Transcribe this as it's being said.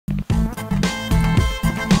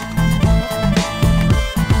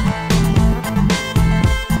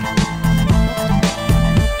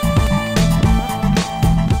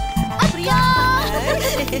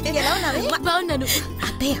వస్తున్నాను.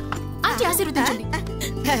 అత్తయ్య ఆంటీ ఆశీర్వదించండి.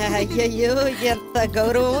 అయ్యయ్యో ఎంత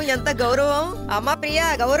గౌరవం ఎంత గౌరవం. అమ్మా ప్రియా,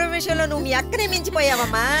 గౌరవం విషయంలో నువ్వు మీ అక్కనే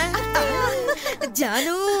మించిపోయావమ్మా.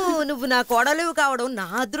 జాను, నువ్వు నా కోడలు కావడం నా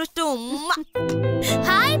అదృష్టం.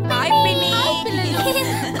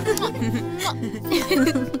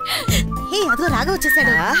 అదో రాగా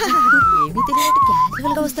వచ్చేసాడు. ఏమీ తెలియనట్టు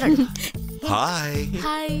క్యాజువల్ గా వస్తున్నాడు. Hi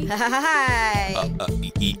hi.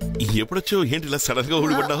 ఎప్పుడొచ్చావు? ఏంటి ఇలా సడన్ గా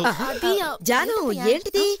ఊడిపడ్డావు? జాను,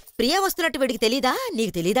 ఏంటిది? ప్రియా వస్తున్నట్టు వీడికి తెలీదా?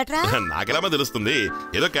 నీకు తెలీదట్రా? నాకెలా తెలుస్తుంది?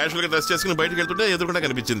 ఏదో క్యాషువల్ గా డ్రెస్ చేసుకుని బయటకు వెళ్తుంటే ఎదురుకుండా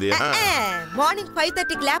కనిపించింది. మార్నింగ్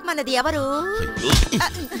 5:30 ల్యాప్ అన్నది ఎవరు?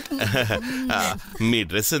 మీ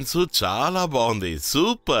డ్రెస్ సెన్స్ చాలా బాగుంది,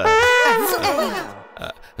 సూపర్.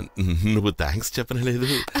 నువ్వు థ్యాంక్స్ చెప్పనలేదు.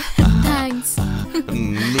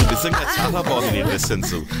 నువ్వు నిజంగా చాలా బాగుంది నీ డ్రెస్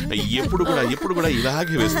సెన్స్. ఎప్పుడు కూడా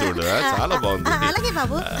ఇలాగే వేస్తుండ, చాలా బాగుంది. అలాగే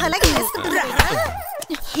బాబు, అలాగే వేసుకుంటున్నా.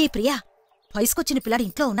 హే ప్రియా, వయసుకొచ్చిన పిల్లాడు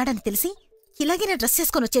ఇంట్లో ఉన్నాడని తెలిసి ఇలాగే నా డ్రెస్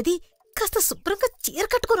చేసుకొని వచ్చేది. కాస్త శుభ్రంగా చీర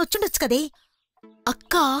కట్టుకొని వచ్చుండొచ్చు కదే.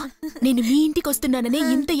 అక్క, నేను మీ ఇంటికి వస్తున్నాననే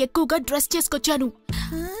ఇంత ఎక్కువగా డ్రెస్ చేసుకొచ్చాను.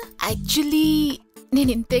 యాక్చువల్లీ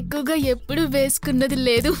నేను ఇంత ఎక్కువగా ఎప్పుడు వేసుకున్నది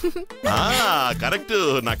లేదు. కరెక్ట్.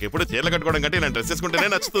 నాకు ఎప్పుడు చీరలు కట్టుకోవడం కంటే నేను డ్రెస్ వేసుకుంటేనే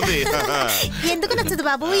నచ్చుతుంది. ఎందుకు నచ్చదు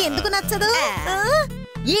బాబు, ఎందుకు నచ్చదు?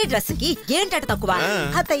 ఈ డ్రెస్ కి ఏంటంటే తక్కువ?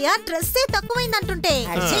 అత్తయ్య, డ్రెస్సే తక్కువైందంటుంటే.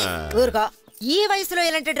 ఊరుకో. ఈ వయసులో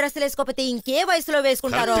ఇలాంటి డ్రెస్సులు వేసుకోకపోతే ఇంకే వయసులో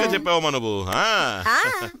వేసుకుంటారో చెప్పావా నువ్వు?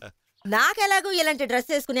 నాకెలాగూ ఇలాంటి డ్రెస్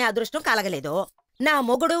వేసుకునే అదృష్టం కలగలేదు. నా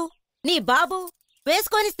మొగుడు నీ బాబు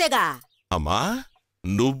వేసుకొనిస్తేగా. అమ్మా,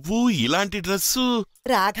 నువ్వు ఇలాంటి డ్రెస్సు?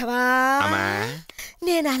 రాఘవా,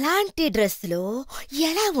 నేను అలాంటి డ్రెస్ లో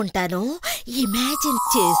ఎలా ఉంటానో ఇమాజిన్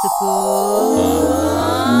చేసుకో.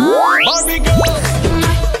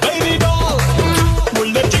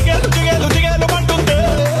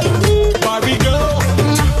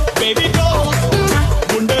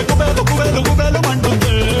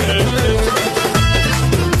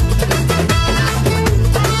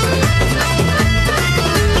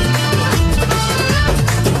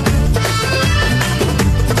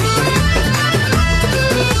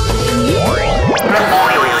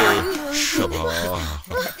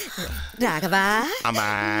 రాఘవా,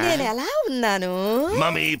 నేను ఎలా ఉన్నాను?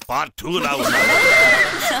 మమ్మీ పార్ట్ 2 లా ఉన్నాను.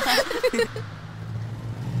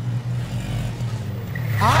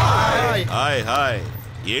 Hi hi.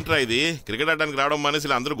 ఏంట్రా ఇది? క్రికెట్ ఆడడానికి రావడం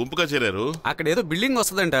మానేసి అందరూ గుంపుగా చేరారు. అక్కడ ఏదో బిల్డింగ్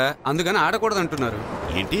వస్తుందంట, అందుకని ఆడకూడదు అంటున్నారు.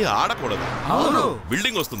 ఏంటి ఆడకూడదు? అవును,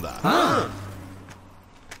 బిల్డింగ్ వస్తుందా?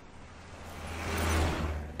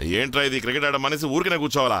 ఏంట్రా ఇది? క్రికెట్ ఆడడం మానేసి ఊరికనే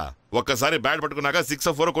కూర్చోవాలా? ఒక్కసారి బ్యాట్ పట్టుకున్నాక 6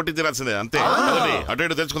 or 4 కొట్టి తీరాల్సిందే, అంతే. అటు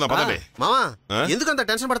ఇటు తెలుసుకుందాం పదండి. మామా, ఎందుకంత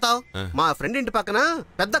టెన్షన్ పడతావు? మా ఫ్రెండ్ ఇంటి పక్కన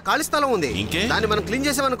పెద్ద ఖాళీ స్థలం ఉంది, దాన్ని మనం క్లీన్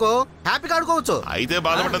చేసామనుకో హ్యాపీగా ఆడుకోవచ్చు. అయితే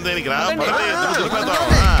బాధపడడం దేనికి రా?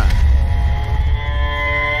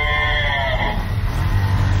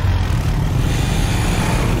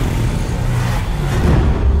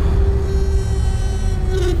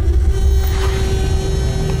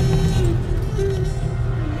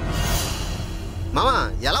 మామా,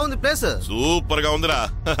 ఎలా ఉంది ప్లేస్? సూపర్ గా ఉందిరా.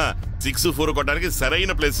 6, 4 కొట్టడానికి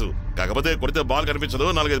సరైన ప్లేస్. కాకపోతే కొడితే బాల్ కనిపించదు,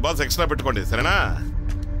 4-5 బాల్స్ ఎక్స్ట్రా పెట్టుకోండి, సరేనా?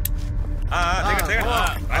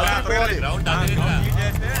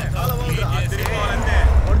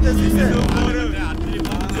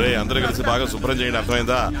 అందరూ కలిసి బాగా శుభ్రం చేయండి,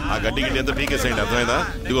 అర్థమైందా? ఆ గడ్డి గిడ్డి అంతా పీకేసేయండి, అర్థమైందా?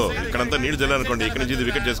 ఇదిగో ఇక్కడంతా నీళ్లు చల్లారనుకోండి, ఇక్కడ నుంచి ఇది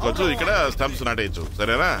వికెట్ చేసుకోవచ్చు, ఇక్కడ స్టంప్స్ నాటేయచ్చు,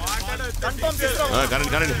 సరేనా?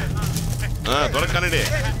 కానండి కానండి, త్వరగా కానండి.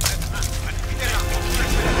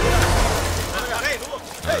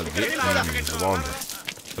 బాగుంది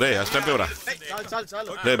రే. ఆ స్టెంప్ ఎవరా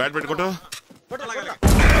రే? బ్యాట్ పెట్టుకోటు.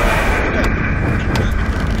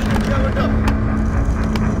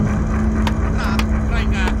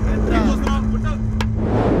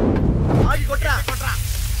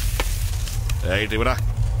 రైట్, ఇవరా,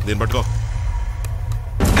 దీన్ని పట్టుకో.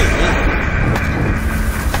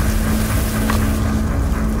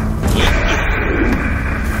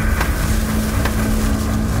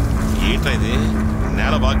 ఏంటా ఇది?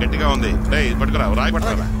 నేల బాగా గట్టిగా ఉంది. ఇది పట్టుకురా, రాయి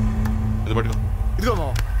పట్టుకురా, ఇది పట్టుకో.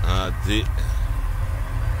 అది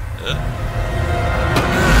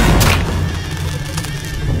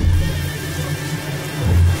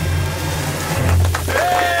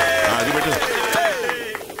అది పెట్టు.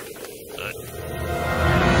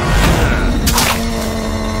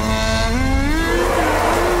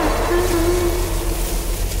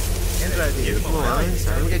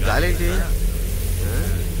 గాలేంటి?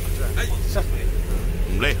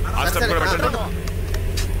 ఆ స్టెప్ కూడా పెట్టండి.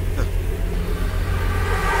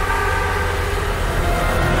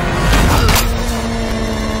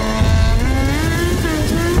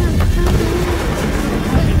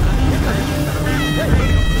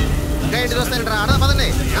 ఇంటికి వస్తాయంటారా? ఆడదా పదండి.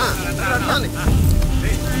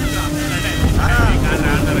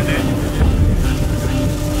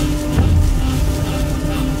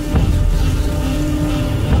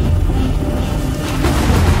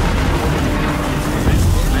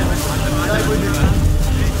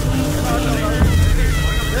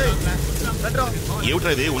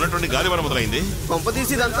 ఏమిటది ఉన్నటువంటి గాలి వరం మొదలైంది. కొంప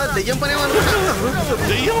తీసి ఇదంతా దెయ్యం పనే.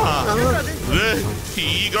 దెయ్యమా?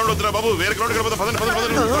 ఈ గ్రౌండ్ వద్దురా బాబు, వేరే గ్రౌండ్ వెళ్ళిపోతా. పదండి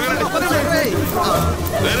పదండి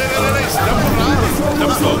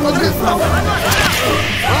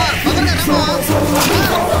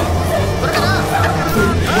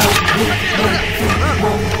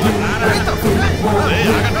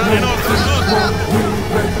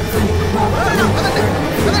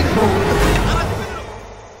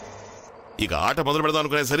ఇక ఆట మొదలు పెడదాం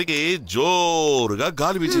అనుకునేసరికి జోరుగా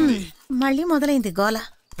గాలి వీచింది. మళ్ళీ మొదలైంది గోల.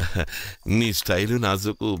 నీ స్టైలు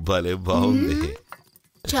నాజుకు భలే బాగుంది.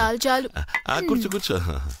 చాలు చాలు, కూర్చో కూర్చో.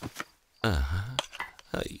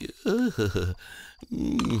 అయ్యో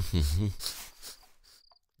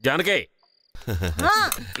జానకి,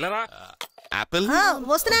 యాపిల్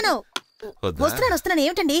వస్తున్నాను వస్తున్నాను వస్తున్నాను.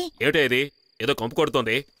 ఏమిటండి? ఏమిటో ఇది? ఏదో కంపు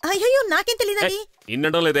కొడుతోంది. అయ్యో నాకేం తెలియదండి.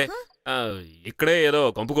 ఇన్నడం లేదే, ఇక్కడే ఏదో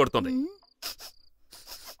కంపు కొడుతోంది.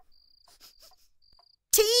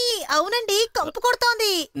 అవునండి, కంపు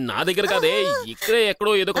కొడుతోంది. నా దగ్గర కాదే, ఇక్కడే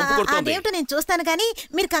ఎక్కడో ఏదో కంపు కొడుతోంది. అదేమిటో నేను చూస్తాను కానీ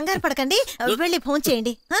మీరు కంగారు పడకండి, వెళ్ళి ఫోన్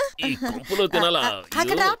చేయండి. ఈ కంపులో తినాలా?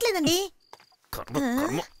 అక్కడ రావట్లేదండి.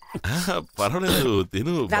 పర్వాలేదు,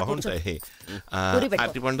 తిను, బాగుంటాయి.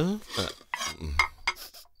 అరటిపండు.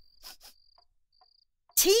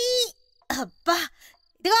 అబ్బా,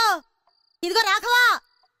 ఇదిగో ఇదిగో రాఘవా,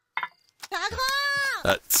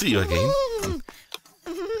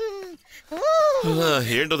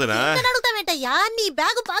 ఏంటోదేనా అడుగుతావేంటయ్యా? నీ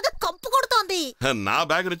బ్యాగ్ బాగా కంపు కొడుతోంది. నా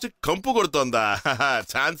బ్యాగ్ నుంచి కంపు కొడుతోందా?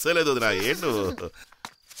 ఛాన్సే లేదు వదినా. ఏంటో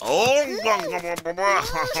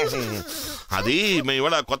అది మేము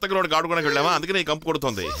ఇవాళ కొత్త గ్రౌండ్ ఆడుకోవడానికి వెళ్ళామా, అందుకే నీ కంపు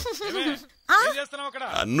కొడుతోంది.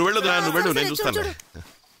 నువ్వు వెళ్ళదురా, నువ్వు వెళ్ళు, నేను చూస్తాను.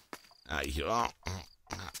 అయ్యో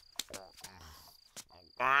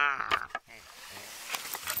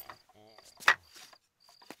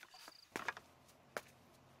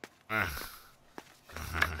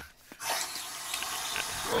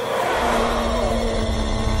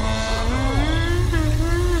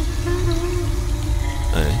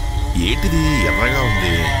ఏంటిది ఎర్రగా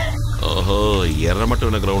ఉంది? ఓహో, ఎర్రమట్టి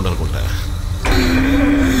ఉన్న గ్రౌండ్ అనుకుంటా.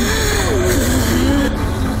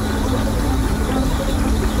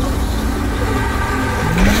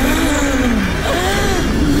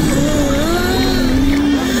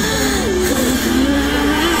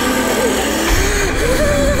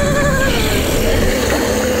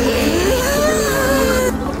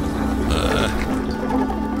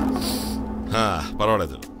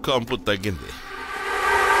 పర్వాలేదు, కంపు తగ్గింది.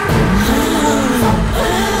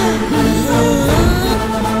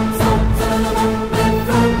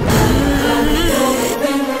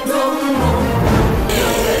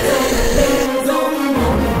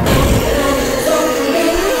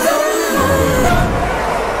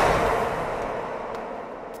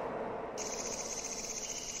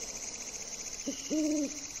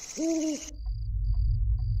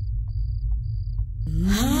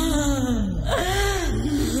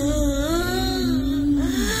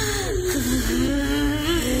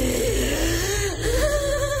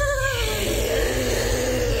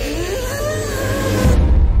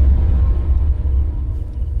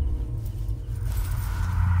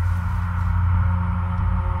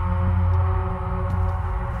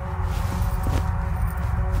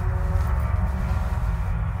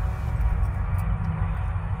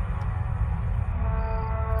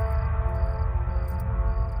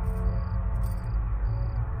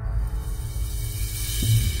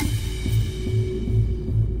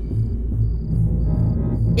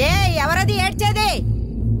 ఎవరది ఏడ్చేది?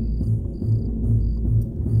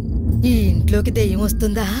 ఈ ఇంట్లోకి దెయ్యం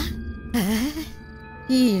వస్తుందా?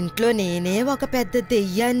 ఈ ఇంట్లో నేనే ఒక పెద్ద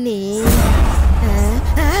దెయ్యాన్ని.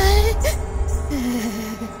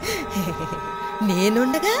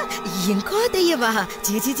 నేనుండగా ఇంకో దెయ్యవా?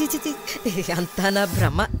 చీచి చీచి, అంతా నా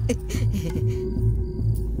భ్రమ.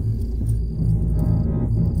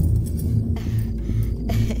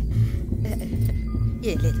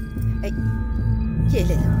 ఏం లేదు, ఏం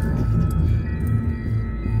లేదు.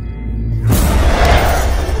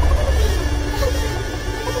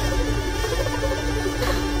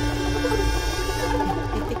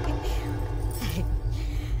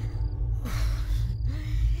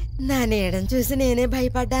 నా నీడని చూసి నేనే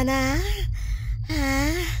భయపడ్డానా?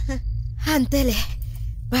 అంతేలే,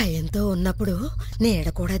 భయంతో ఉన్నప్పుడు నీడ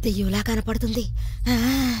కూడా దెయ్యంలా కనపడుతుంది.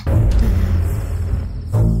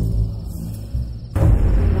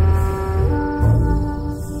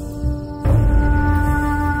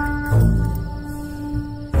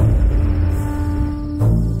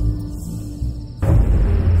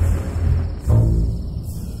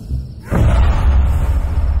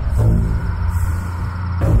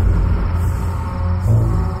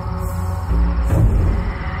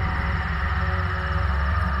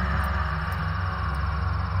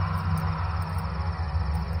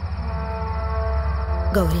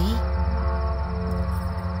 గౌరీ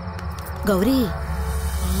గౌరీ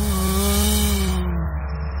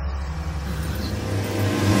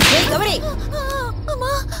గౌరీ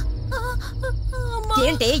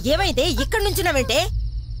ఏంటే ఏమైంది ఇక్కడి నుంచున్నావేంటే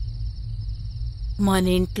మన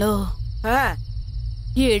ఇంట్లో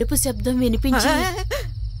ఏడుపు శబ్దం వినిపించి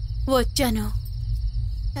వచ్చాను.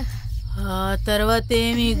 ఆ తర్వాత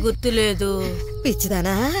ఏమీ గుర్తులేదు.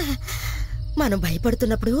 పిచ్చిదానా, మనం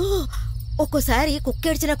భయపడుతున్నప్పుడు ఒక్కోసారి కుక్క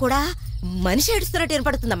ఏడ్చినా కూడా మనిషి ఏడుస్తున్నట్టు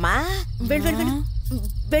ఏర్పడుతుందమ్మా.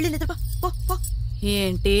 వెళ్ళి నిద్రపో.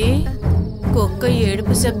 ఏంటి కుక్క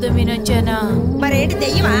ఏడుపు శబ్దం వినొచ్చానా? మరేంటి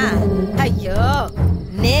దెయ్యమా? అయ్యో,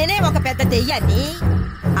 నేనే ఒక పెద్ద దెయ్యాన్ని.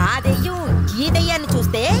 ఆ దెయ్యం ఈ దెయ్యాన్ని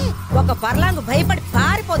చూస్తే ఒక పర్లాంగు భయపడి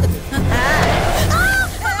పారిపోతుంది.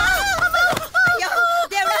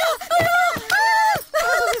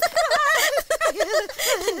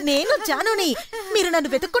 నేను జానుని. మీరు నన్ను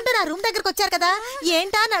వెతుక్కుంటూ నా రూమ్ దగ్గరకు వచ్చారు కదా,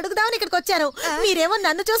 ఏంటా అని అడుగుదామని ఇక్కడికి వచ్చాను. మీరేమో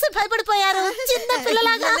నన్ను చూసి భయపడిపోయారు చిన్న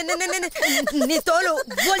పిల్లలాగా. నీ తోలు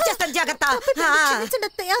బోల్చేస్తాను, జాగ్రత్త.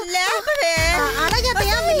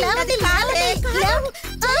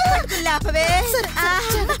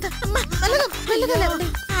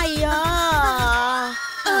 అయ్యో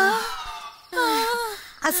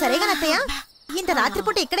సరేగా అత్తయ్య, ఇంత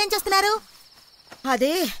రాత్రిపూట ఇక్కడేం చేస్తున్నారు?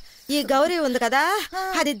 అదే ఈ గౌరీ ఉంది కదా,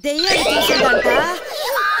 అది దెయ్యాన్ని చూసిందంట.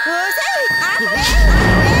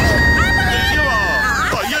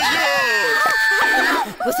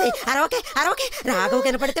 అరవకే అరవకే, రాఘవ్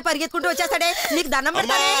కనపడితే పరిగెత్తుకుంటూ వచ్చేస్తాడే. నీకు దండం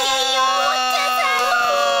పెడతానే.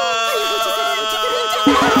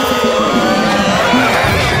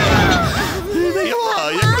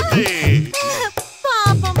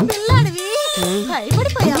 పాపం పిల్లాడివి,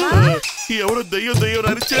 భయపడిపోయావా? ఎవరు దెయ్యం దెయ్యం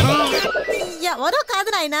అరిచారు? ఎవరో కాదు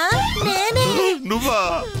నాయనా, నేనే. నువ్వా?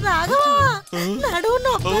 రాఘవా, నడువు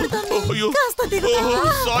నొప్పుడుతుంది, కాస్త దిగుతావా?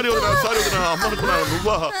 సారీ వదినా, సారీ వదినా, అమ్మ అనుకున్నాను.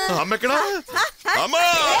 నువ్వా? అమ్మ ఎక్కడా? అమ్మా!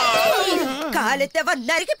 కాలెత్తేవా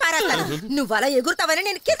నరికి పారేస్తాను. నువ్వు అలా ఎగురుతావని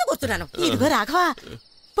నేను కింద కూర్చున్నాను. ఇదిగో రాఘవా,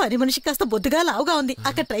 పని మనిషి కాస్త బొద్దుగా లావుగా ఉంది,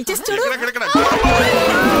 అక్కడ ట్రై చేసి చూడు.